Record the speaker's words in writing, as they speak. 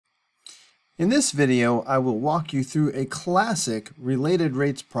In this video, I will walk you through a classic related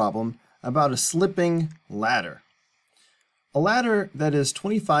rates problem about a slipping ladder. A ladder that is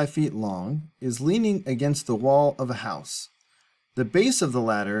 25 feet long is leaning against the wall of a house. The base of the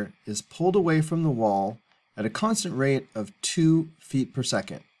ladder is pulled away from the wall at a constant rate of 2 feet per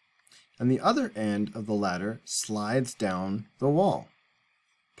second, and the other end of the ladder slides down the wall.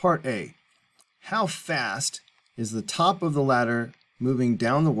 Part A. How fast is the top of the ladder moving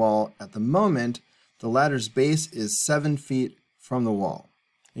down the wall at the moment the ladder's base is 7 feet from the wall?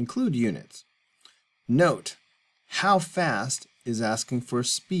 Include units. Note, how fast is asking for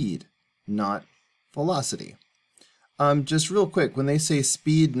speed, not velocity. Just real quick, when they say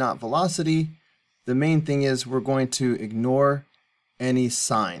speed, not velocity, the main thing is we're going to ignore any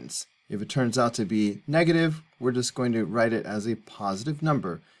signs. If it turns out to be negative, we're just going to write it as a positive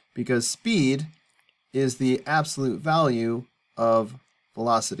number because speed is the absolute value of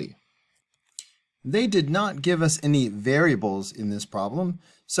velocity. They did not give us any variables in this problem,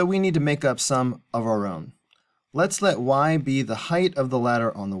 so we need to make up some of our own. Let's let y be the height of the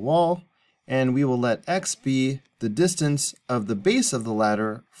ladder on the wall, and we will let x be the distance of the base of the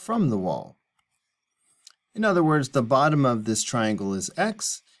ladder from the wall. In other words, the bottom of this triangle is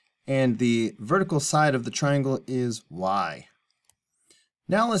x, and the vertical side of the triangle is y.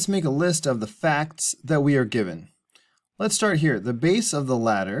 Now let's make a list of the facts that we are given. Let's start here. The base of the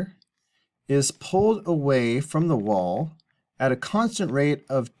ladder is pulled away from the wall at a constant rate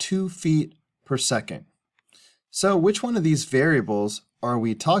of 2 feet per second. So which one of these variables are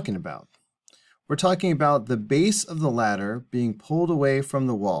we talking about? We're talking about the base of the ladder being pulled away from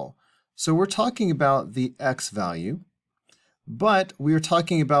the wall. So we're talking about the x value, but we're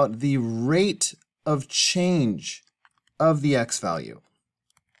talking about the rate of change of the x value.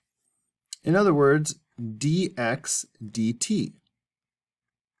 In other words, dx dt.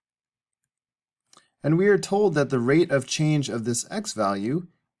 And we are told that the rate of change of this x value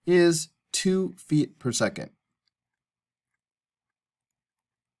is 2 feet per second.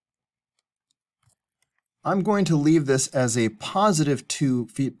 I'm going to leave this as a positive 2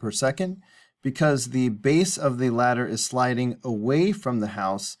 feet per second because the base of the ladder is sliding away from the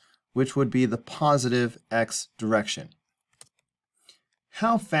house, which would be the positive x direction.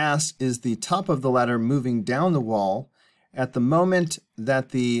 How fast is the top of the ladder moving down the wall at the moment that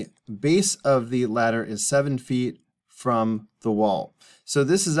the base of the ladder is 7 feet from the wall? So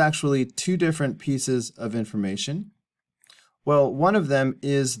this is actually two different pieces of information. Well, one of them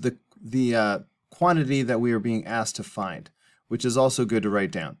is the quantity that we are being asked to find, which is also good to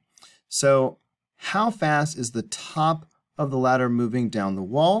write down. So how fast is the top of the ladder moving down the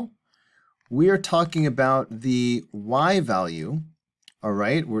wall? We are talking about the y value, all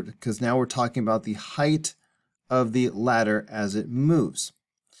right, because now we're talking about the height of the ladder as it moves.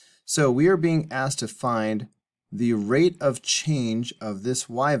 So we are being asked to find the rate of change of this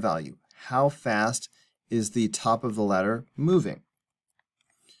y value. How fast is the top of the ladder moving?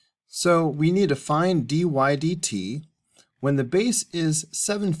 So we need to find dy dt when the base is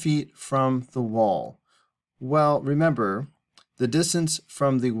 7 feet from the wall. Well, remember, the distance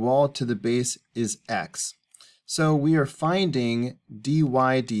from the wall to the base is x. So we are finding dy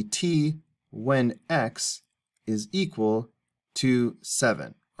dt when x is equal to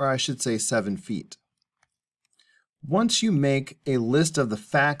 7, or I should say 7 feet. Once you make a list of the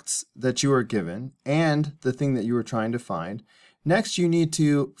facts that you are given and the thing that you are trying to find, next you need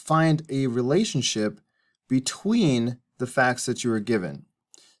to find a relationship between the facts that you are given.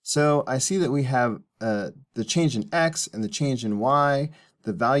 So I see that we have the change in x and the change in y,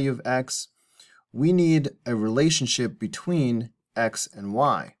 the value of x. We need a relationship between x and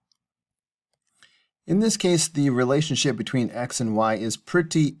y. In this case, the relationship between x and y is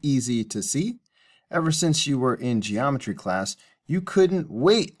pretty easy to see. Ever since you were in geometry class, you couldn't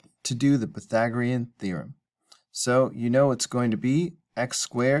wait to do the Pythagorean theorem. So you know it's going to be x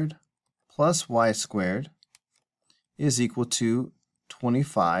squared plus y squared is equal to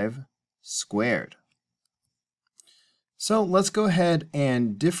 25 squared. So let's go ahead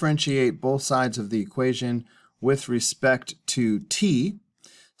and differentiate both sides of the equation with respect to t,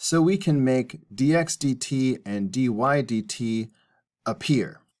 so we can make dx dt and dy dt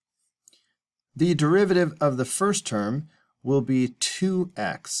appear. The derivative of the first term will be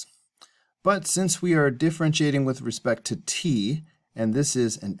 2x. But since we are differentiating with respect to t, and this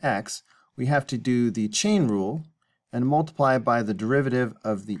is an x, we have to do the chain rule and multiply by the derivative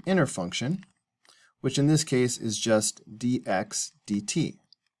of the inner function, which in this case is just dx dt.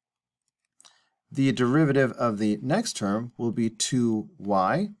 The derivative of the next term will be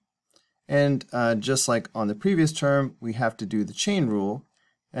 2y, and just like on the previous term, we have to do the chain rule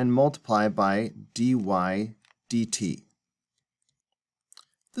and multiply by dy dt.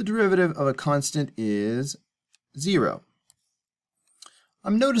 The derivative of a constant is 0.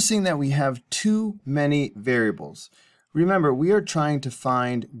 I'm noticing that we have too many variables. Remember, we are trying to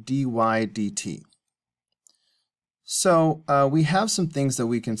find dy dt. So we have some things that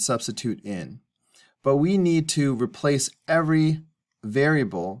we can substitute in, but we need to replace every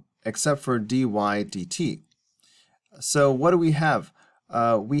variable except for dy dt. So what do we have?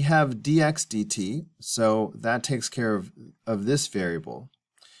 We have dx dt, so that takes care of this variable.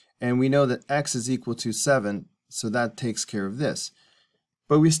 And we know that x is equal to 7, so that takes care of this.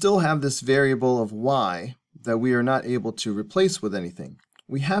 But we still have this variable of y that we are not able to replace with anything.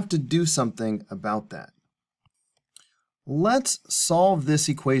 We have to do something about that. Let's solve this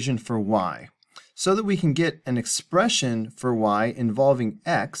equation for y so that we can get an expression for y involving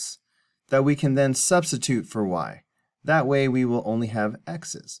x that we can then substitute for y. That way we will only have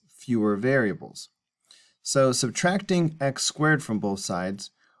x's, fewer variables. So subtracting x squared from both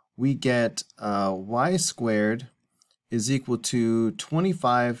sides, we get y squared is equal to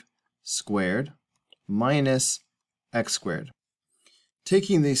 25 squared minus x squared.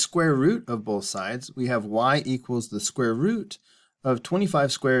 Taking the square root of both sides, we have y equals the square root of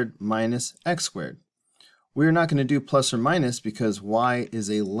 25 squared minus x squared. We're not going to do plus or minus because y is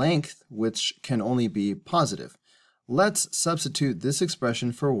a length which can only be positive. Let's substitute this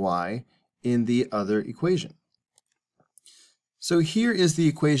expression for y in the other equation. So here is the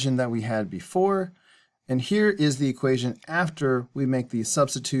equation that we had before, and here is the equation after we make the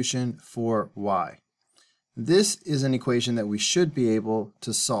substitution for y. This is an equation that we should be able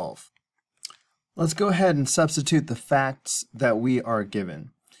to solve. Let's go ahead and substitute the facts that we are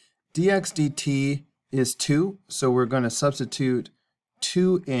given. dx dt is 2, so we're going to substitute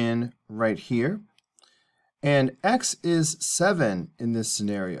 2 in right here. And x is 7 in this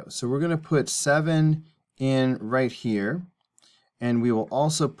scenario, so we're going to put 7 in right here. And we will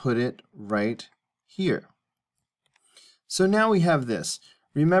also put it right here. So now we have this.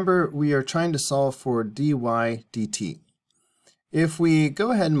 Remember, we are trying to solve for dy dt. If we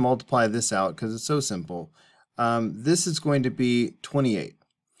go ahead and multiply this out, because it's so simple, this is going to be 28.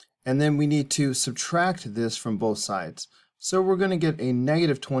 And then we need to subtract this from both sides. So we're going to get a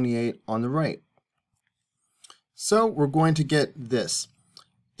negative 28 on the right. So we're going to get this.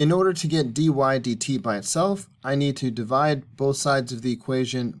 In order to get dy dt by itself, I need to divide both sides of the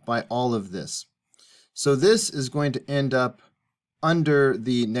equation by all of this. So this is going to end up under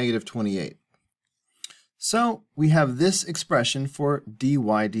the negative 28. So we have this expression for dy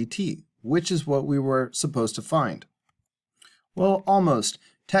dt, which is what we were supposed to find. Well, almost.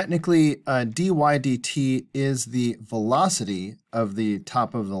 Technically, dy dt is the velocity of the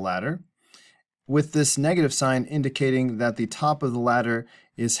top of the ladder, with this negative sign indicating that the top of the ladder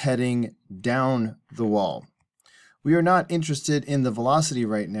is heading down the wall. We are not interested in the velocity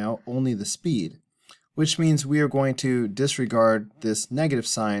right now, only the speed, which means we are going to disregard this negative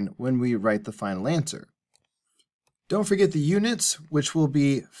sign when we write the final answer. Don't forget the units, which will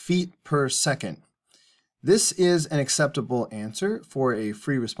be feet per second. This is an acceptable answer for a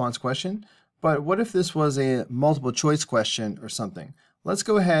free response question, but what if this was a multiple choice question or something? Let's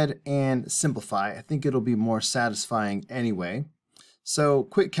go ahead and simplify. I think it'll be more satisfying anyway. So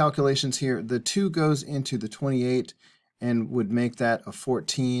quick calculations here. The 2 goes into the 28 and would make that a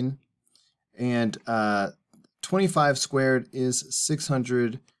 14. And 25 squared is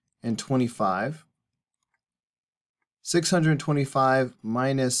 625. 625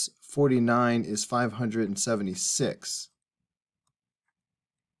 minus 49 is 576.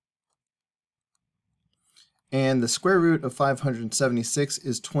 And the square root of 576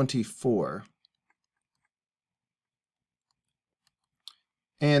 is 24.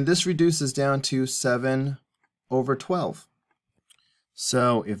 And this reduces down to 7 over 12.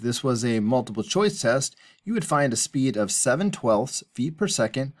 So if this was a multiple choice test, you would find a speed of 7/12 feet per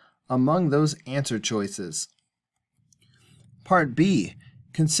second among those answer choices. Part B.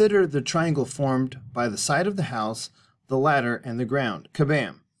 Consider the triangle formed by the side of the house, the ladder, and the ground.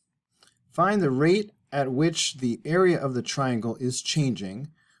 Kabam! Find the rate at which the area of the triangle is changing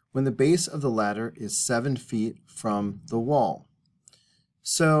when the base of the ladder is 7 feet from the wall.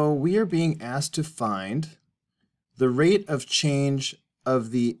 So we are being asked to find the rate of change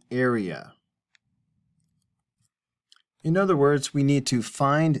of the area. In other words, we need to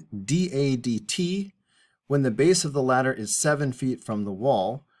find dA dt when the base of the ladder is 7 feet from the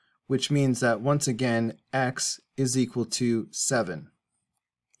wall, which means that once again x is equal to 7.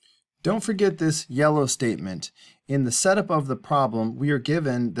 Don't forget this yellow statement. In the setup of the problem, we are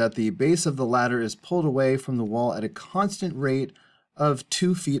given that the base of the ladder is pulled away from the wall at a constant rate of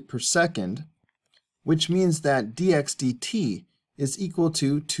 2 feet per second, which means that dx dt is equal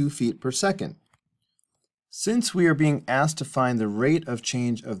to 2 feet per second. Since we are being asked to find the rate of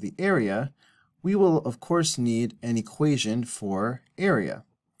change of the area, we will of course need an equation for area.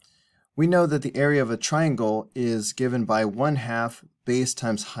 We know that the area of a triangle is given by 1/2 base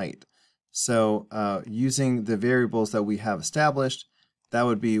times height. So using the variables that we have established, that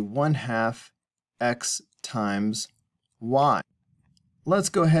would be 1/2 x times y. Let's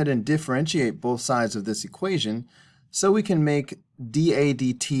go ahead and differentiate both sides of this equation so we can make dA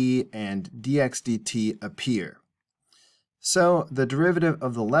dt and dx dt appear. So the derivative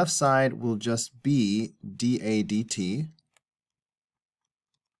of the left side will just be dA dt.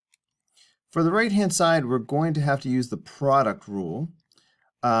 For the right-hand side, we're going to have to use the product rule.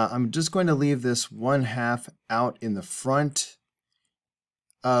 I'm just going to leave this 1/2 out in the front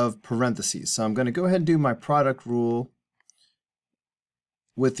of parentheses. So I'm going to go ahead and do my product rule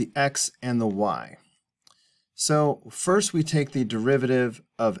with the x and the y. So first we take the derivative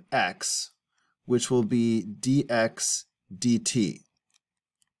of x, which will be dx dt.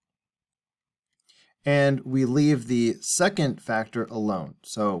 And we leave the second factor alone.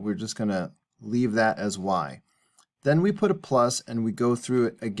 So we're just going to leave that as y. Then we put a plus and we go through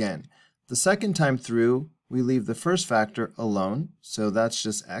it again. The second time through, we leave the first factor alone, so that's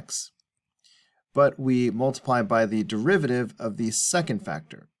just x. But we multiply by the derivative of the second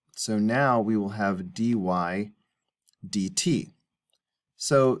factor. So now we will have dy dt.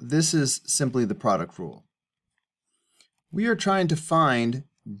 So this is simply the product rule. We are trying to find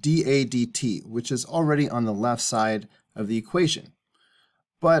dA dt, which is already on the left side of the equation.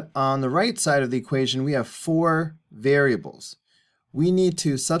 But on the right side of the equation, we have 4 variables. We need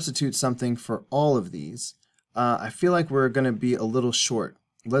to substitute something for all of these. I feel like we're going to be a little short.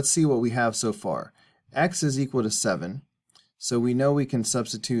 Let's see what we have so far. X is equal to 7. So we know we can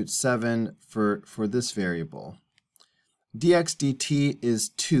substitute 7 for this variable. dx dt is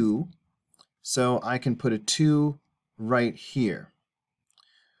 2. So I can put a 2 right here.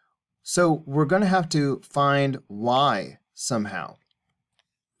 So we're going to have to find y somehow.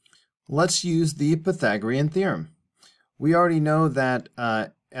 Let's use the Pythagorean theorem. We already know that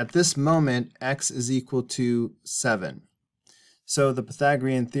at this moment x is equal to 7. So the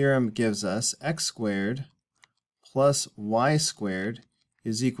Pythagorean theorem gives us x squared plus y squared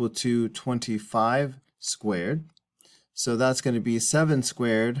is equal to 25 squared. So that's going to be 7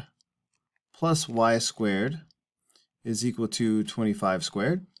 squared plus y squared is equal to 25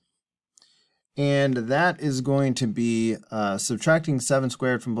 squared. And that is going to be subtracting 7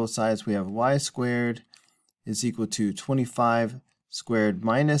 squared from both sides. We have y squared is equal to 25 squared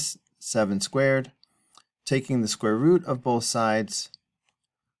minus 7 squared. Taking the square root of both sides,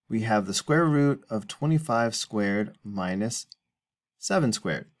 we have the square root of 25 squared minus 7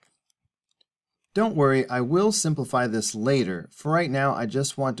 squared. Don't worry, I will simplify this later. For right now, I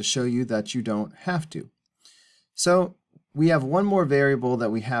just want to show you that you don't have to. So we have one more variable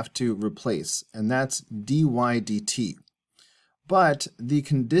that we have to replace, and that's dy dt. But the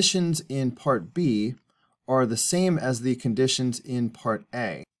conditions in part B are the same as the conditions in part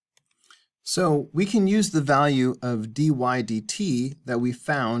A. So we can use the value of dy dt that we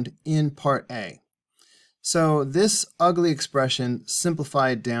found in part A. So this ugly expression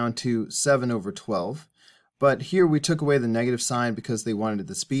simplified down to 7/12, but here we took away the negative sign because they wanted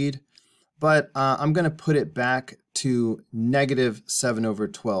the speed. But I'm going to put it back to negative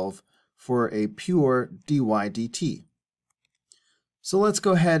 7/12 for a pure dy dt. So let's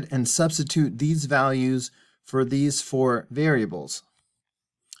go ahead and substitute these values for these 4 variables.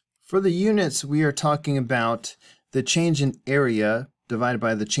 For the units, we are talking about the change in area divided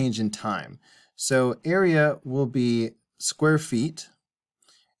by the change in time. So area will be square feet,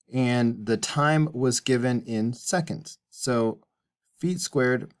 and the time was given in seconds. So feet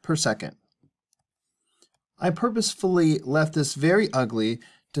squared per second. I purposefully left this very ugly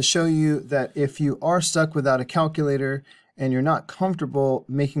to show you that if you are stuck without a calculator and you're not comfortable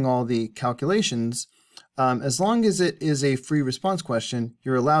making all the calculations, as long as it is a free response question,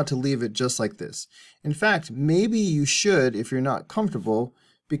 you're allowed to leave it just like this. In fact, maybe you should if you're not comfortable,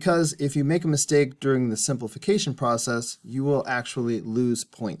 because if you make a mistake during the simplification process, you will actually lose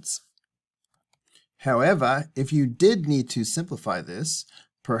points. However, if you did need to simplify this,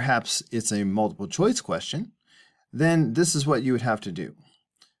 perhaps it's a multiple choice question, then this is what you would have to do.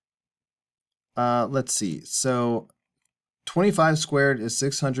 Let's see. So 25 squared is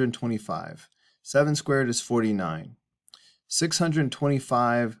 625. 7 squared is 49.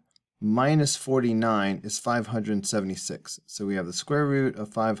 625 minus 49 is 576. So we have the square root of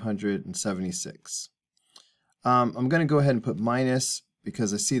 576. I'm going to go ahead and put minus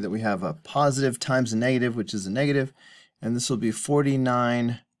because I see that we have a positive times a negative, which is a negative, and this will be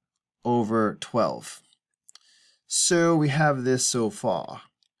 49 over 12. So we have this so far.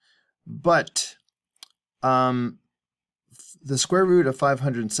 But the square root of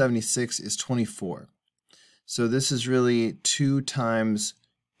 576 is 24. So this is really 2 times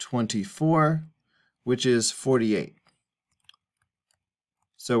 24, which is 48.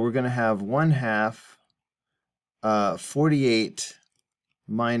 So we're going to have 1/2 48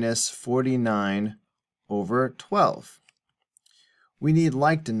 minus 49 over 12. We need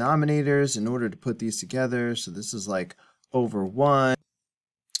like denominators in order to put these together. So this is like over 1.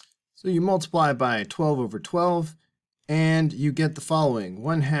 So you multiply by 12 over 12, and you get the following.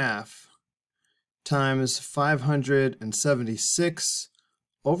 1/2 times 576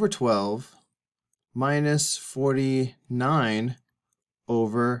 over 12 minus 49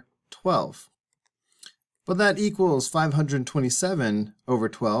 over 12. But that equals 527 over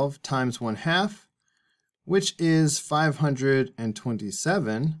 12 times 1/2, which is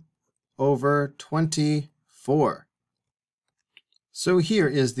 527 over 24. So here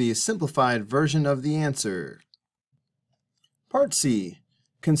is the simplified version of the answer. Part C.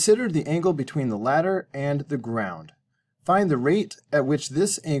 Consider the angle between the ladder and the ground. Find the rate at which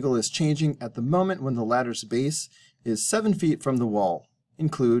this angle is changing at the moment when the ladder's base is 7 feet from the wall.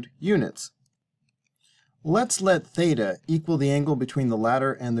 Include units. Let's let theta equal the angle between the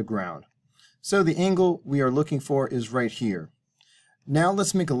ladder and the ground. So the angle we are looking for is right here. Now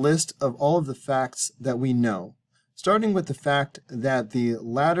let's make a list of all of the facts that we know, starting with the fact that the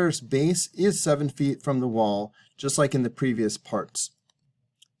ladder's base is 7 feet from the wall, just like in the previous parts.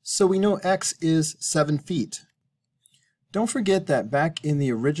 So we know x is 7 feet. Don't forget that back in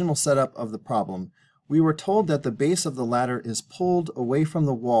the original setup of the problem, we were told that the base of the ladder is pulled away from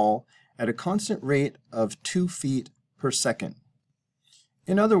the wall at a constant rate of 2 feet per second.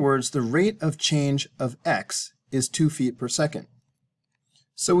 In other words, the rate of change of x is 2 feet per second.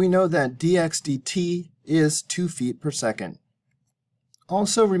 So we know that dx dt is 2 feet per second.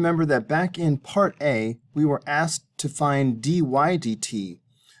 Also remember that back in part A, we were asked to find dy dt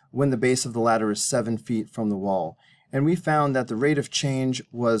when the base of the ladder is 7 feet from the wall, and we found that the rate of change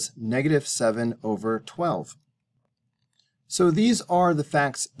was -7 over 12. So these are the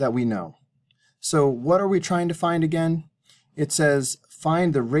facts that we know. So what are we trying to find again? It says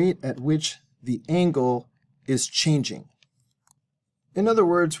find the rate at which the angle is changing. In other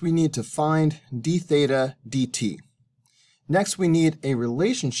words, we need to find d theta dt. Next, we need a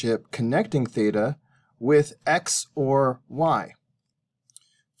relationship connecting theta with x or y.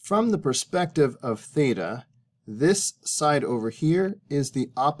 From the perspective of theta, this side over here is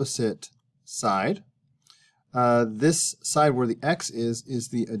the opposite side. This side where the x is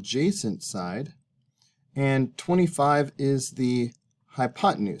the adjacent side, and 25 is the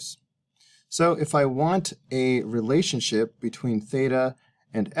hypotenuse. So if I want a relationship between theta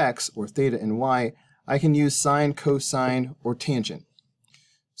and x, or theta and y, I can use sine, cosine, or tangent.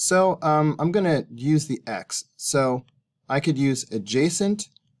 So I'm going to use the x. So I could use adjacent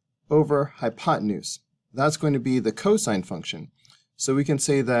over hypotenuse. That's going to be the cosine function. So we can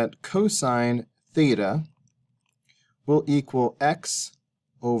say that cosine theta will equal x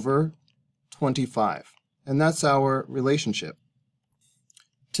over 25. And that's our relationship.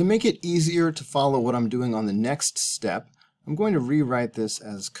 To make it easier to follow what I'm doing on the next step, I'm going to rewrite this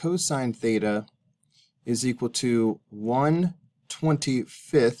as cosine theta is equal to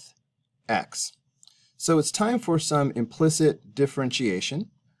 1/25 x. So it's time for some implicit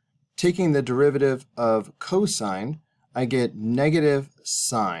differentiation. Taking the derivative of cosine, I get negative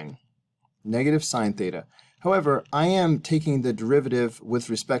sine theta. However, I am taking the derivative with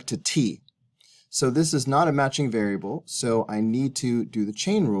respect to t. So this is not a matching variable, so I need to do the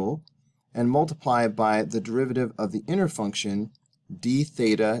chain rule and multiply by the derivative of the inner function d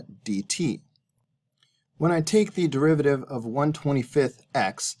theta dt. When I take the derivative of 1/25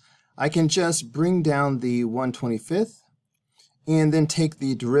 x, I can just bring down the 1/25 and then take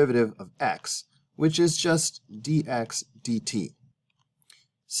the derivative of x, which is just dx dt.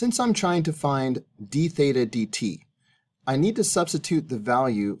 Since I'm trying to find d theta dt, I need to substitute the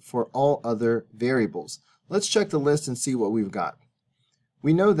value for all other variables. Let's check the list and see what we've got.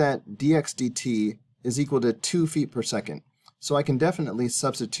 We know that dx dt is equal to 2 feet per second, so I can definitely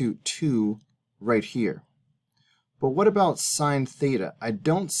substitute 2 right here. But what about sine theta? I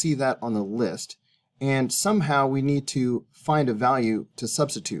don't see that on the list, and somehow we need to find a value to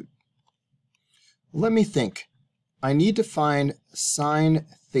substitute. Let me think. I need to find sine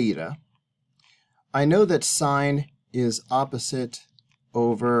theta. I know that sine is opposite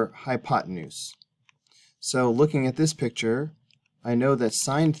over hypotenuse. So looking at this picture, I know that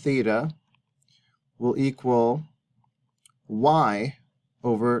sine theta will equal y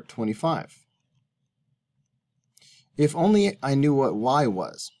over 25. If only I knew what y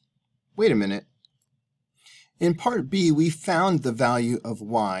was. Wait a minute. In part B, we found the value of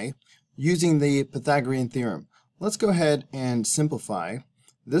y using the Pythagorean theorem. Let's go ahead and simplify.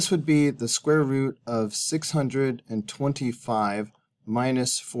 This would be the square root of 625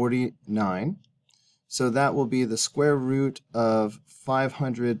 minus 49. So that will be the square root of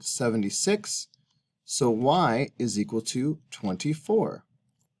 576. So y is equal to 24.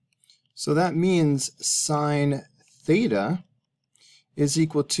 So that means sine theta is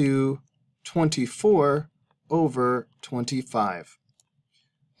equal to 24 over 25.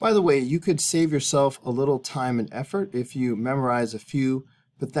 By the way, you could save yourself a little time and effort if you memorize a few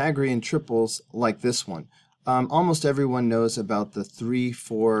Pythagorean triples like this one. Almost everyone knows about the 3,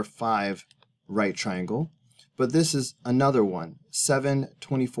 4, 5 right triangle, but this is another one, 7,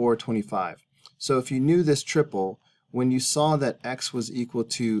 24, 25. So if you knew this triple, when you saw that x was equal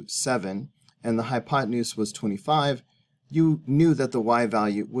to 7 and the hypotenuse was 25, you knew that the y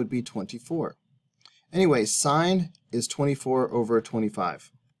value would be 24. Anyway, sine is 24 over 25.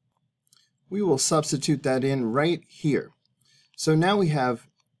 We will substitute that in right here. So now we have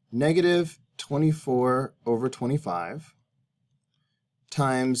negative 24 over 25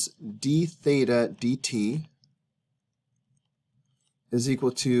 times d theta dt is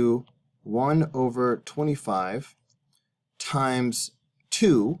equal to 1 over 25 times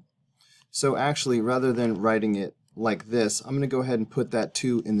 2. So actually, rather than writing it like this, I'm going to go ahead and put that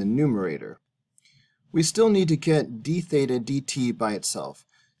 2 in the numerator. We still need to get d theta dt by itself.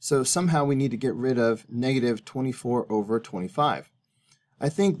 So somehow we need to get rid of negative 24 over 25. I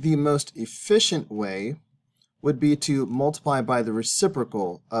think the most efficient way would be to multiply by the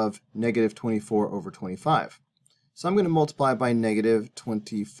reciprocal of negative 24 over 25. So I'm going to multiply by negative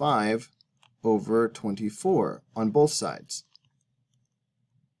 25 over 24 on both sides.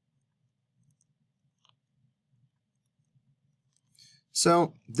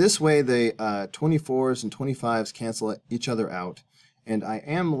 So this way the 24s and 25s cancel each other out, and I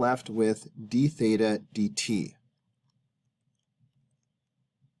am left with d theta dt.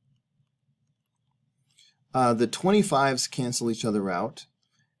 The 25s cancel each other out,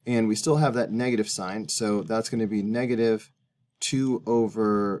 and we still have that negative sign, so that's going to be negative 2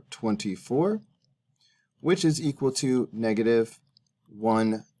 over 24, which is equal to negative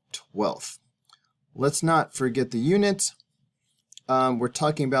 1/12. Let's not forget the units. We're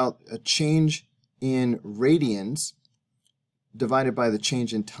talking about a change in radians divided by the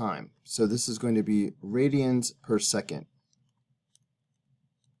change in time. So this is going to be radians per second.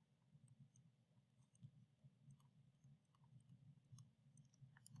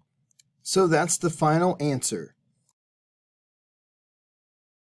 So that's the final answer.